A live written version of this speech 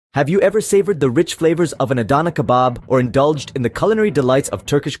Have you ever savored the rich flavors of an Adana Kebab or indulged in the culinary delights of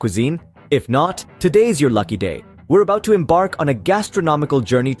Turkish cuisine? If not, today's your lucky day. We're about to embark on a gastronomical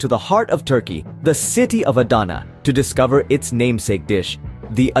journey to the heart of Turkey, the city of Adana, to discover its namesake dish,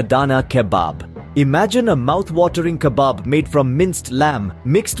 the Adana Kebab. Imagine a mouth-watering kebab made from minced lamb,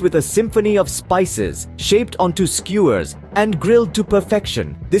 mixed with a symphony of spices, shaped onto skewers, and grilled to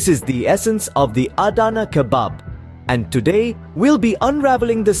perfection. This is the essence of the Adana Kebab. And today, we'll be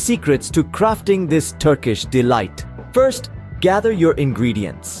unraveling the secrets to crafting this Turkish delight. First, gather your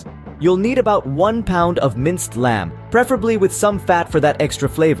ingredients. You'll need about 1 pound of minced lamb, preferably with some fat for that extra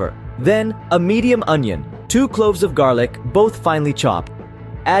flavor. Then, a medium onion, 2 cloves of garlic, both finely chopped.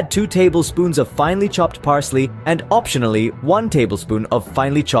 Add 2 tablespoons of finely chopped parsley and optionally 1 tablespoon of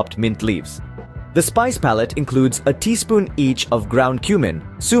finely chopped mint leaves. The spice palette includes a teaspoon each of ground cumin,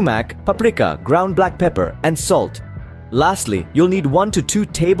 sumac, paprika, ground black pepper, and salt. Lastly, you'll need 1 to 2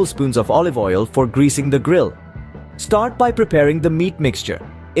 tablespoons of olive oil for greasing the grill. Start by preparing the meat mixture.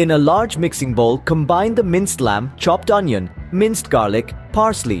 In a large mixing bowl, combine the minced lamb, chopped onion, minced garlic,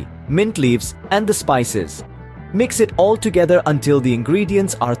 parsley, mint leaves, and the spices. Mix it all together until the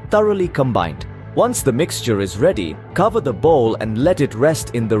ingredients are thoroughly combined. Once the mixture is ready, cover the bowl and let it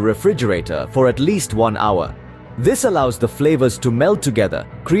rest in the refrigerator for at least 1 hour. This allows the flavors to meld together,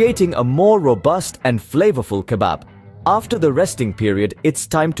 creating a more robust and flavorful kebab. After the resting period, it's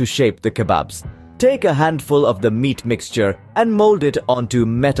time to shape the kebabs. Take a handful of the meat mixture and mold it onto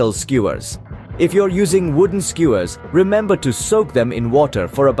metal skewers. If you're using wooden skewers, remember to soak them in water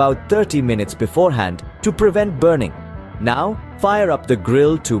for about 30 minutes beforehand to prevent burning. Now, fire up the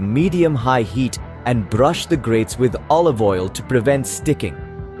grill to medium-high heat and brush the grates with olive oil to prevent sticking.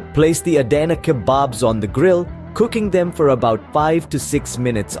 Place the Adana kebabs on the grill, cooking them for about 5 to 6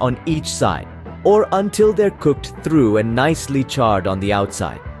 minutes on each side, or until they're cooked through and nicely charred on the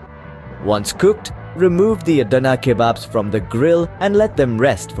outside. Once cooked, remove the Adana kebabs from the grill and let them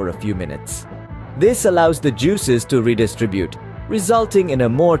rest for a few minutes. This allows the juices to redistribute, resulting in a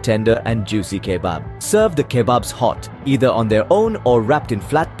more tender and juicy kebab. Serve the kebabs hot, either on their own or wrapped in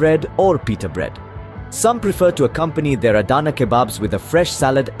flatbread or pita bread. Some prefer to accompany their Adana kebabs with a fresh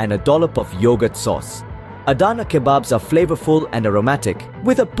salad and a dollop of yogurt sauce. Adana kebabs are flavorful and aromatic,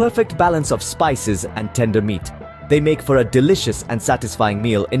 with a perfect balance of spices and tender meat. They make for a delicious and satisfying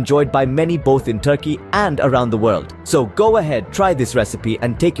meal enjoyed by many both in Turkey and around the world. So go ahead, try this recipe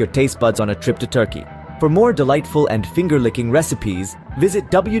and take your taste buds on a trip to Turkey. For more delightful and finger-licking recipes, visit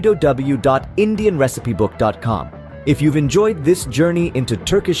www.indianrecipebook.com. If you've enjoyed this journey into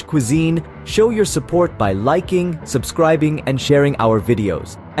Turkish cuisine, show your support by liking, subscribing, and sharing our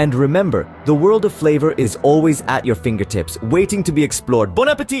videos. And remember, the world of flavor is always at your fingertips, waiting to be explored. Bon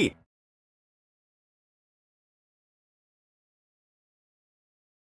appétit!